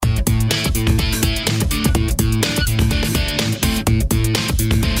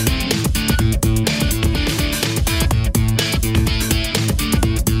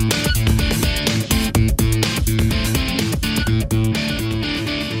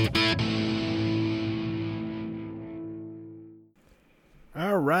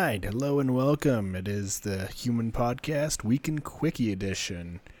right, hello and welcome. It is the Human Podcast Week in Quickie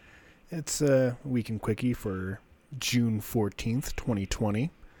edition. It's Week in Quickie for June 14th,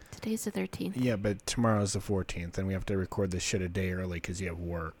 2020. Today's the 13th. Yeah, but tomorrow's the 14th, and we have to record this shit a day early because you have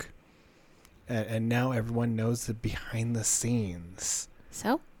work. And now everyone knows the behind the scenes.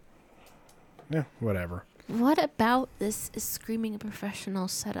 So? Yeah, whatever. What about this is screaming a professional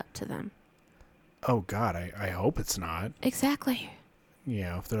setup to them? Oh, God, I hope it's not. Exactly. You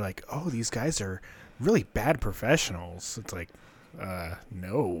know, if they're like, oh, these guys are really bad professionals. It's like,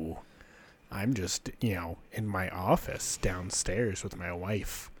 no. I'm just, in my office downstairs with my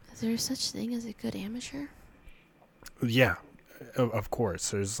wife. Is there such thing as a good amateur? Yeah, of course.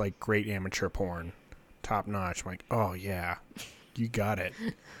 There's like great amateur porn. Top notch. I'm like, oh, yeah, you got it.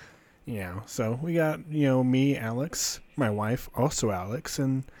 So we got, me, Alex, my wife, also Alex,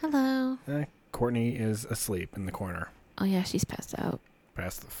 and Hello. Courtney is asleep in the corner. Oh, yeah, she's passed out.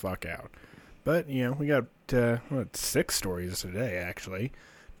 Passed the fuck out. But, we got, 6 stories today, actually.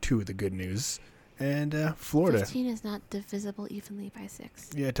 2 of the good news. And Florida. 15 is not divisible evenly by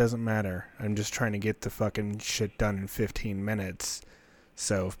 6. Yeah, it doesn't matter. I'm just trying to get the fucking shit done in 15 minutes.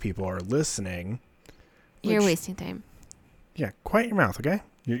 So if people are listening... You're wasting time. Yeah, quiet your mouth, okay?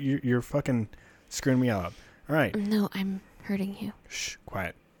 You're fucking screwing me up. All right. No, I'm hurting you. Shh,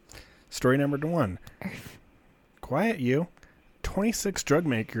 quiet. Story number 1. Quiet you. 26 drug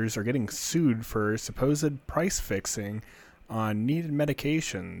makers are getting sued for supposed price fixing on needed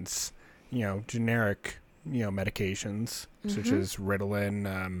medications. Generic, medications, such as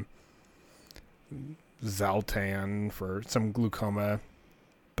Ritalin, Zaltan for some glaucoma,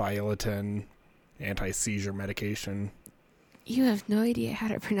 Biolitin, anti-seizure medication. You have no idea how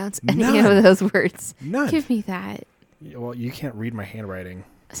to pronounce any of those words. None. Give me that. Well, you can't read my handwriting.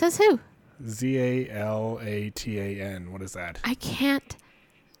 Says who? Zalatan. What is that? I can't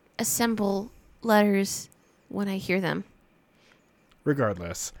assemble letters when I hear them.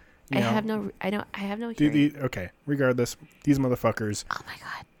 Regardless. I have no hearing. Okay. Regardless, these motherfuckers. Oh my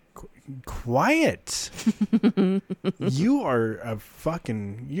God. Quiet. You are a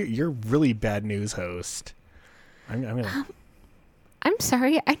fucking... You're a really bad news host. I'm gonna... I'm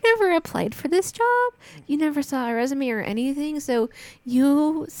sorry, I never applied for this job. You never saw a resume or anything, so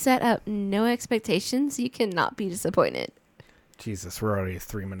you set up no expectations. You cannot be disappointed. Jesus, we're already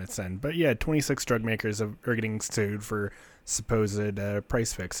 3 minutes in. But yeah, 26 drug makers are getting sued for supposed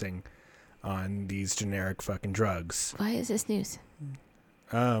price fixing on these generic fucking drugs. Why is this news?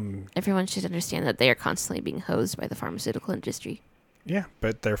 Everyone should understand that they are constantly being hosed by the pharmaceutical industry. Yeah,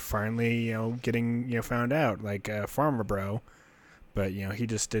 but they're finally, getting, found out, like Pharma Bro. But, he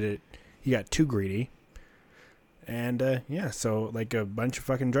just did it. He got too greedy. And, so, like, a bunch of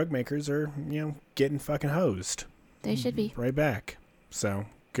fucking drug makers are, getting fucking hosed. They should be. Right back. So,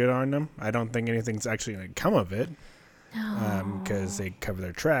 good on them. I don't think anything's actually going to come of it. No. Because they cover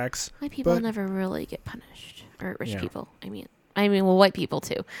their tracks. White people never really get punished. Or rich people. I mean, white people,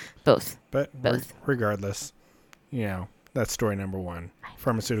 too. Both. But regardless, that's story number 1.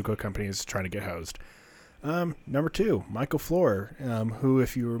 Pharmaceutical companies trying to get hosed. Number 2, Michael Floor, who,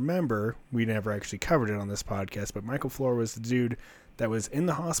 if you remember, we never actually covered it on this podcast, but Michael Floor was the dude that was in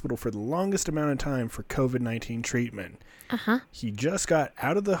the hospital for the longest amount of time for COVID-19 treatment. Uh-huh. He just got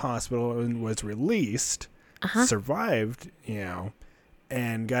out of the hospital and was released, survived,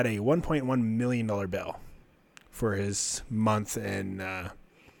 and got a $1.1 million bill for his month in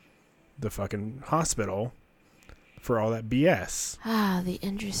the fucking hospital. For all that BS. The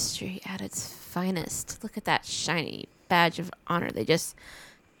industry at its finest. Look at that shiny badge of honor. They just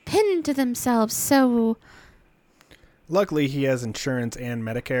pinned to themselves so... Luckily, he has insurance and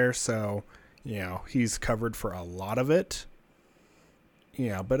Medicare, so, he's covered for a lot of it.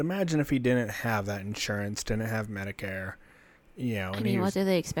 But imagine if he didn't have that insurance, didn't have Medicare, what do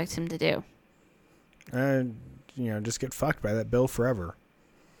they expect him to do? Just get fucked by that bill forever.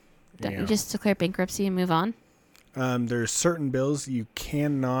 Don't you just declare bankruptcy and move on? There's certain bills you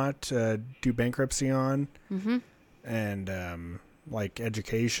cannot do bankruptcy on. Mm-hmm. And like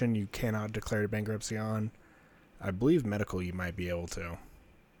education, you cannot declare bankruptcy on. I believe medical you might be able to.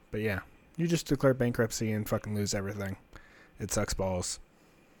 But yeah, you just declare bankruptcy and fucking lose everything. It sucks balls.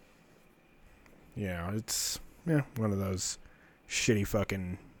 It's one of those shitty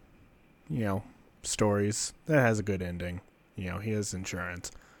fucking, stories that has a good ending. He has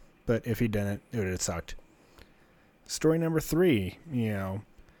insurance. But if he didn't, it would have sucked. Story number 3,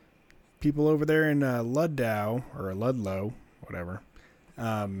 people over there in Ludlow, or Ludlow, whatever,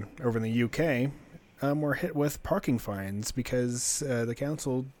 over in the UK, were hit with parking fines because the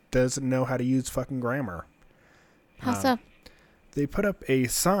council doesn't know how to use fucking grammar. How so? they put up a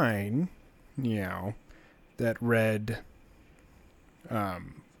sign, that read,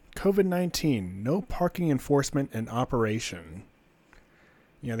 COVID-19, no parking enforcement in operation.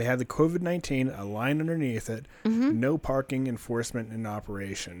 They had the COVID-19, a line underneath it, no parking enforcement in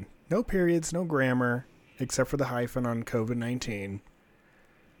operation. No periods, no grammar, except for the hyphen on COVID-19.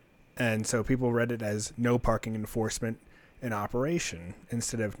 And so people read it as no parking enforcement in operation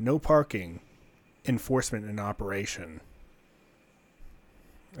instead of no parking enforcement in operation.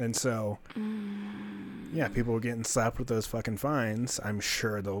 And so, people were getting slapped with those fucking fines. I'm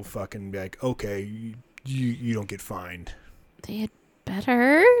sure they'll fucking be like, okay, you don't get fined. They had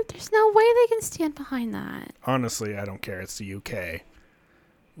better. There's no way they can stand behind that. Honestly, I don't care. It's the UK.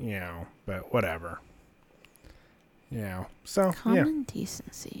 But whatever. So, Common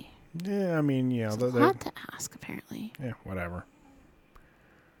decency. Yeah, I mean, It's a lot to ask, apparently. Yeah, whatever.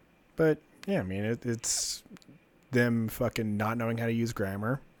 But, yeah, I mean, it's them fucking not knowing how to use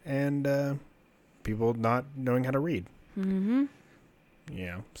grammar and people not knowing how to read. Mm-hmm.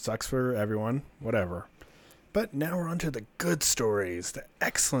 Sucks for everyone. Whatever. But now we're on to the good stories. The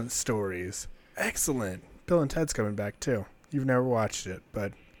excellent stories. Excellent. Bill and Ted's coming back, too. You've never watched it,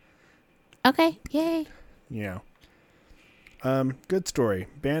 but... Okay, yay. Good story.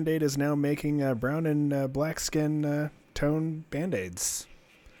 Band-Aid is now making brown and black skin tone Band-Aids.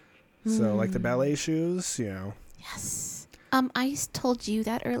 So, like the ballet shoes, Yes. I told you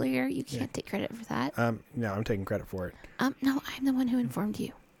that earlier. You can't take credit for that. No, I'm taking credit for it. No, I'm the one who informed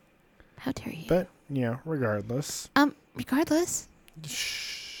you. How dare you? But, regardless. Regardless.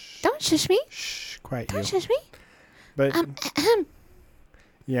 Shh. Don't shush me. Shh. Quiet Don't you. shush me. But,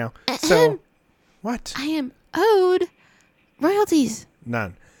 so, what? I am owed royalties.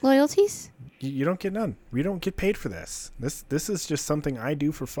 None. Loyalties? You don't get none. We don't get paid for this. This is just something I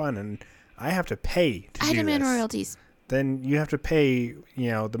do for fun, and I have to pay to do I demand this. royalties. Then you have to pay,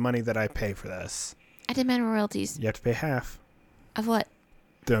 the money that I pay for this. I demand royalties. You have to pay half Of what?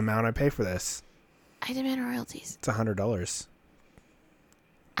 the amount I pay for this. I demand royalties. It's $100.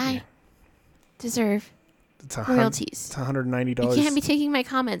 I deserve It's royalties. It's $190. You can't be taking my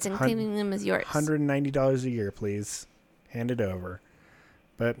comments and claiming them as yours. $190 a year, please. Hand it over.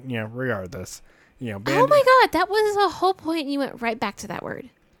 But, regardless. Oh my god, that was the whole point and you went right back to that word.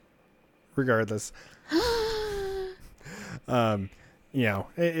 Regardless.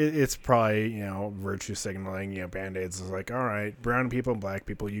 It's probably, virtue signaling, Band-Aids is like, all right, brown people and black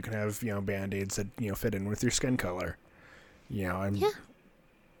people, you can have, Band-Aids that, fit in with your skin color. That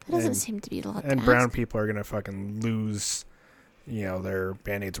doesn't seem to be a lot to And brown ask. people are going to fucking lose, their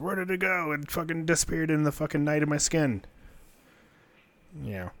Band-Aids. Where did it go? It fucking disappeared in the fucking night of my skin.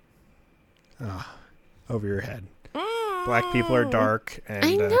 Over your head. Black people are dark. And,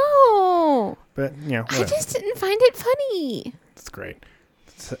 I know. But, I whatever. just didn't find it funny. It's great.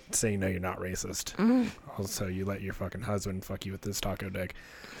 So you're not racist. Also, you let your fucking husband fuck you with this taco dick.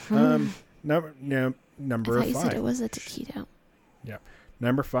 Number I thought you 5. said it was a taquito. Yep.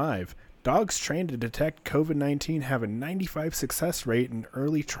 Number 5. Dogs trained to detect COVID-19 have a 95% success rate in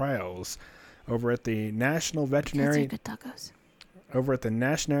early trials over at the National Veterinary. Good tacos. Over at the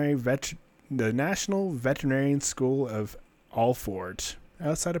National Veterinarian School of Alfort,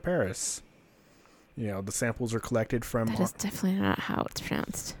 outside of Paris. The samples are collected from... That is definitely not how it's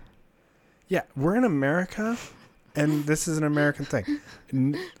pronounced. Yeah, we're in America, and this is an American thing.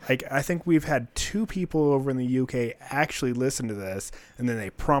 I think we've had 2 people over in the UK actually listen to this, and then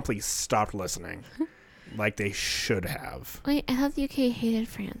they promptly stopped listening. Like they should have. Wait, I thought the UK hated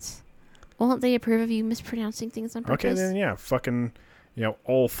France. Won't they approve of you mispronouncing things on purpose? Okay, then yeah, fucking,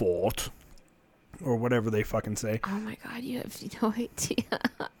 Alfort. Or whatever they fucking say. Oh my god, you have no idea.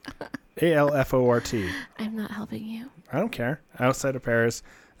 Alfort. I'm not helping you. I don't care. Outside of Paris,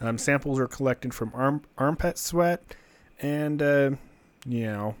 samples are collected from armpit sweat, and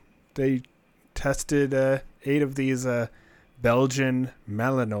they tested 8 of these Belgian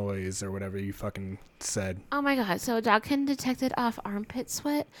Malinois or whatever you fucking said. Oh my god, so a dog can detect it off armpit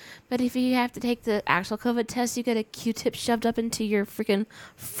sweat, but if you have to take the actual COVID test, you get a Q-tip shoved up into your freaking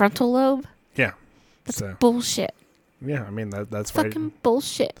frontal lobe? Yeah. That's So, bullshit. yeah, I mean that's Fucking why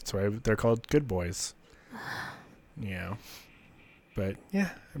bullshit. that's why they're called good boys. But yeah,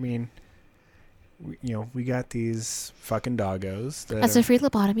 I mean, we got these fucking doggos that As a free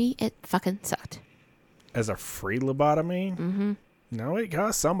lobotomy, it fucking sucked. as a free lobotomy. Mm-hmm. No, it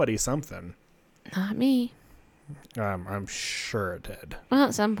cost somebody something. Not me. I'm sure it did. Well,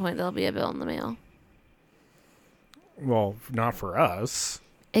 at some point, there'll be a bill in the mail. Well, not for us.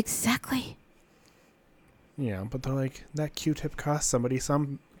 Exactly. But they're like, that Q-tip cost somebody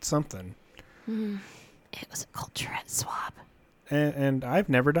something. It was a culture swab. and I've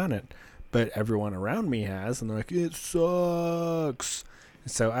never done it, but everyone around me has, and they're like, it sucks.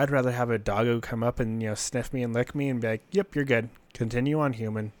 So I'd rather have a doggo come up and sniff me and lick me and be like, yep, you're good. Continue on,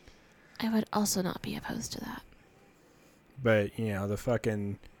 human. I would also not be opposed to that. But the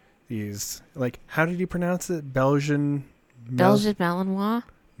fucking these, like, how did you pronounce it? Belgian Malinois.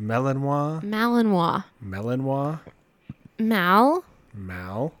 Malinois. Malinois. Malinois.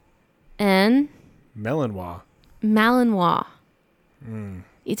 Mal. And. Malinois. Malinois.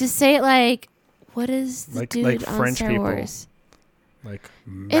 You just say it like, what is the like dude on French Star people. Wars? Like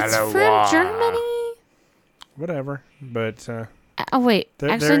It's from Germany. Whatever, but oh wait,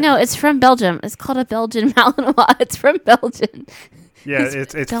 they're, no, it's from Belgium. It's called a Belgian Malinois. It's from Belgium. Yeah,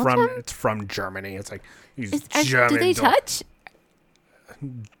 it's from Germany. It's like German. Do they touch?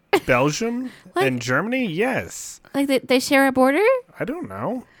 Belgium and Germany? Yes. Like they share a border? I don't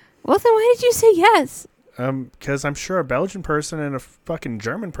know. Well, then why did you say yes? Because I'm sure a Belgian person and a fucking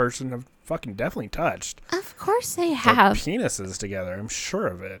German person have fucking definitely touched. Of course they have. Their penises together. I'm sure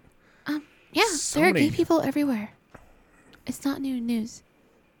of it. Yeah, there are gay people everywhere. It's not new news.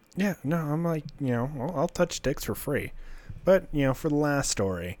 Yeah, no, I'm like, I'll touch dicks for free. But, for the last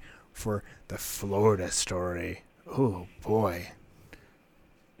story, for the Florida story, oh boy.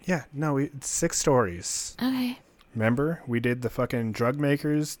 Yeah, no, it's 6 stories. Okay. Remember, we did the fucking drug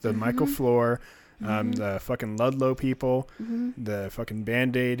makers, the Michael Floor, the fucking Ludlow people, the fucking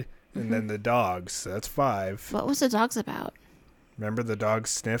Band-Aid, and then the dogs. So that's 5. What was the dogs about? Remember the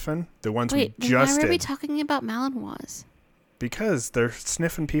dogs sniffing? The ones Wait, we just why did. are we talking about Malinois? Because they're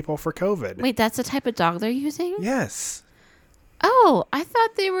sniffing people for COVID. Wait, that's the type of dog they're using? Yes. Oh, I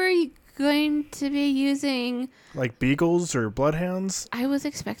thought they were going to be using... Like beagles or bloodhounds? I was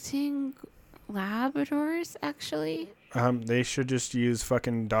expecting Labradors, actually. They should just use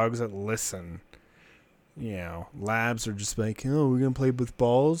fucking dogs that listen. Labs are just like, oh, we're going to play with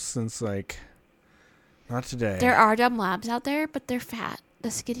balls? And it's like, not today. There are dumb labs out there, but they're fat.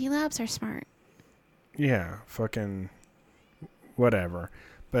 The skinny labs are smart. Yeah, fucking whatever.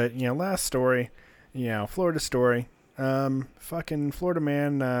 But, last story, Florida story. Fucking Florida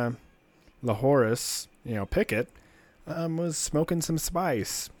man, LaHorace, Pickett, was smoking some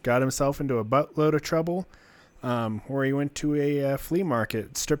spice. Got himself into a buttload of trouble, where he went to a flea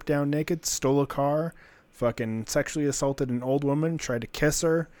market, stripped down naked, stole a car, fucking sexually assaulted an old woman, tried to kiss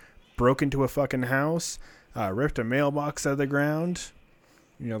her, broke into a fucking house, ripped a mailbox out of the ground.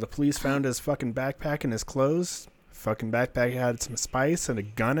 The police found his fucking backpack and his clothes. Fucking backpack had some spice and a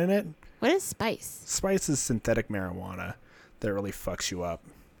gun in it. What is spice? Spice is synthetic marijuana that really fucks you up.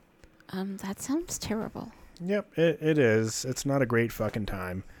 That sounds terrible. Yep, it is. It's not a great fucking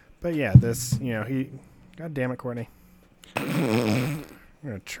time. But yeah, this, he... God damn it, Courtney. I'm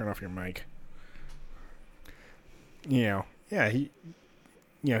going to turn off your mic. Yeah, he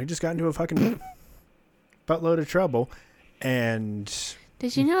just got into a fucking buttload of trouble, and...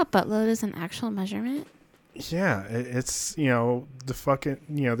 Did you know a buttload is an actual measurement? Yeah, it's, the fucking,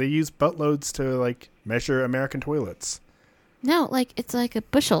 they use buttloads to, like, measure American toilets. No, it's like a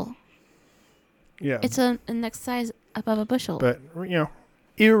bushel. Yeah. It's a next size above a bushel. But,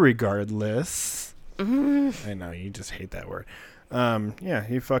 irregardless. I know, you just hate that word. Yeah,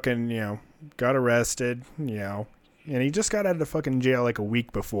 he fucking, got arrested, and he just got out of fucking jail like a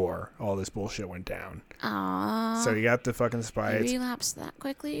week before all this bullshit went down. Aww. So he got the fucking spice. He relapsed that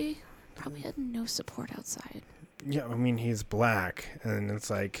quickly. Probably had no support outside. Yeah, I mean, he's black, and it's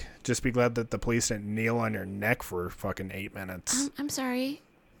like, just be glad that the police didn't kneel on your neck for fucking 8 minutes. I'm sorry.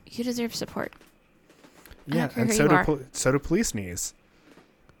 You deserve support. Yeah, and so do police knees.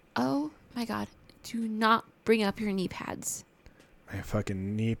 Oh my god. Do not bring up your knee pads. My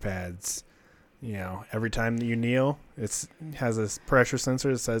fucking knee pads. Every time that you kneel, it has a pressure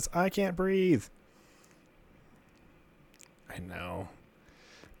sensor that says, I can't breathe. I know.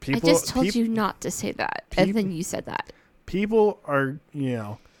 I just told you not to say that, and then you said that. People are,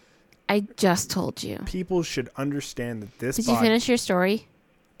 I just told you. People should understand that this... Did you finish your story?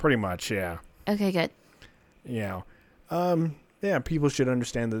 Pretty much, yeah. Okay, good. Yeah, people should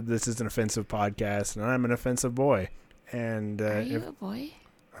understand that this is an offensive podcast, and I'm an offensive boy. And are you a boy?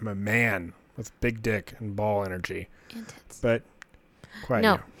 I'm a man with big dick and ball energy. And tits. But quite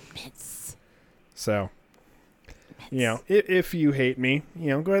no, mitts. So, if you hate me,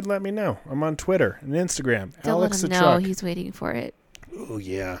 go ahead and let me know. I'm on Twitter and Instagram. Don't Alex let him the know. Truck. He's waiting for it. Oh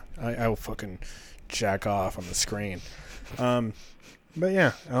yeah, I will fucking jack off on the screen. But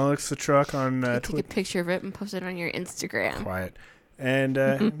yeah, Alex the Truck on Take Twitter. a picture of it and post it on your Instagram. Quiet. And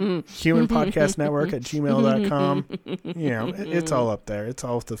Human Podcast Network at gmail.com. It's all up there. It's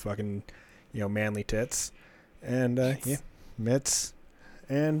all with the fucking, manly tits. And yeah, mitts,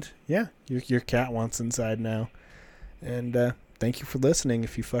 and yeah, your cat wants inside now. And thank you for listening.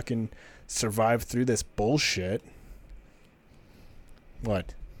 If you fucking survived through this bullshit.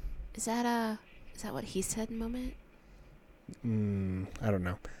 What? Is that what he said moment? I don't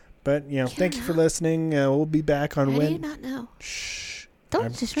know. But, thank you for listening. We'll be back on How do you not know? Shh.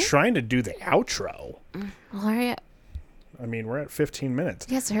 I'm trying to do the outro. Well, hurry up. I mean, we're at 15 minutes.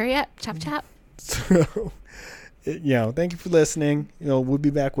 Yes, hurry up. Chop, chop. So, thank you for listening. We'll be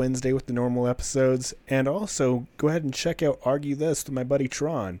back Wednesday with the normal episodes. And also, go ahead and check out Argue This with my buddy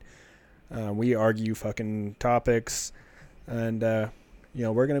Tron. We argue fucking topics. And,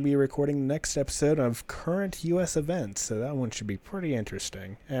 we're going to be recording the next episode of current U.S. events. So that one should be pretty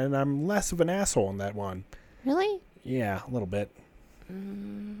interesting. And I'm less of an asshole in that one. Really? Yeah, a little bit.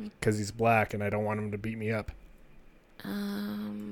 Because he's black and I don't want him to beat me up.